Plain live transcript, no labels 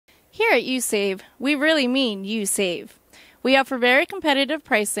Here at USave, we really mean you save. We offer very competitive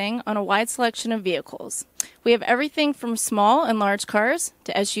pricing on a wide selection of vehicles. We have everything from small and large cars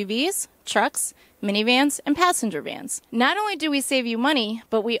to SUVs, trucks, minivans, and passenger vans. Not only do we save you money,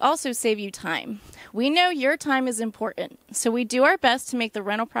 but we also save you time. We know your time is important, so we do our best to make the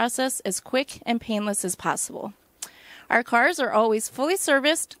rental process as quick and painless as possible. Our cars are always fully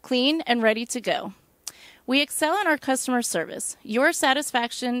serviced, clean, and ready to go. We excel in our customer service. Your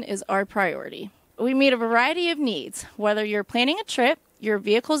satisfaction is our priority. We meet a variety of needs, whether you're planning a trip, your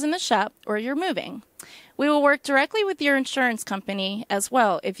vehicle's in the shop, or you're moving. We will work directly with your insurance company as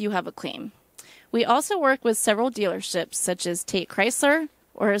well if you have a claim. We also work with several dealerships such as Tate Chrysler,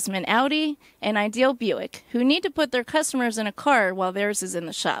 Orsman Audi, and Ideal Buick, who need to put their customers in a car while theirs is in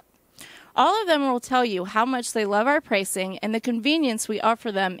the shop. All of them will tell you how much they love our pricing and the convenience we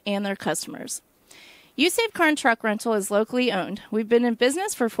offer them and their customers. USave Car and Truck Rental is locally owned. We've been in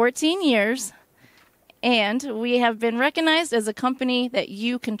business for 14 years, and we have been recognized as a company that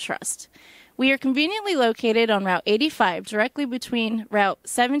you can trust. We are conveniently located on Route 85, directly between Route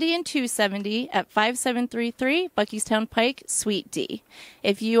 70 and 270 at 5733 Buckystown Pike, Suite D.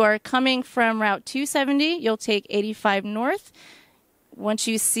 If you are coming from Route 270, you'll take 85 north. Once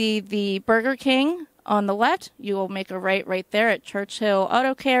you see the Burger King on the left, you will make a right there at Churchill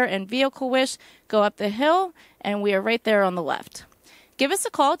Auto Care and Vehicle Wish. Go up the hill, and we are right there on the left. Give us a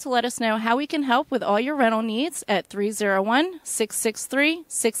call to let us know how we can help with all your rental needs at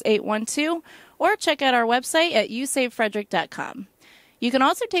 301-663-6812 or check out our website at usavefrederick.com. You can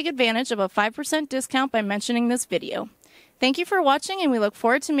also take advantage of a 5% discount by mentioning this video. Thank you for watching, and we look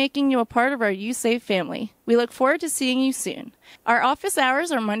forward to making you a part of our USave family. We look forward to seeing you soon. Our office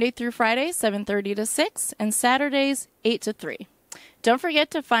hours are Monday through Friday, 7:30 to 6, and Saturdays, 8 to 3. Don't forget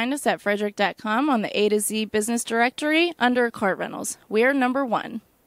to find us at Frederick.com on the A to Z business directory under car rentals. We are number 1.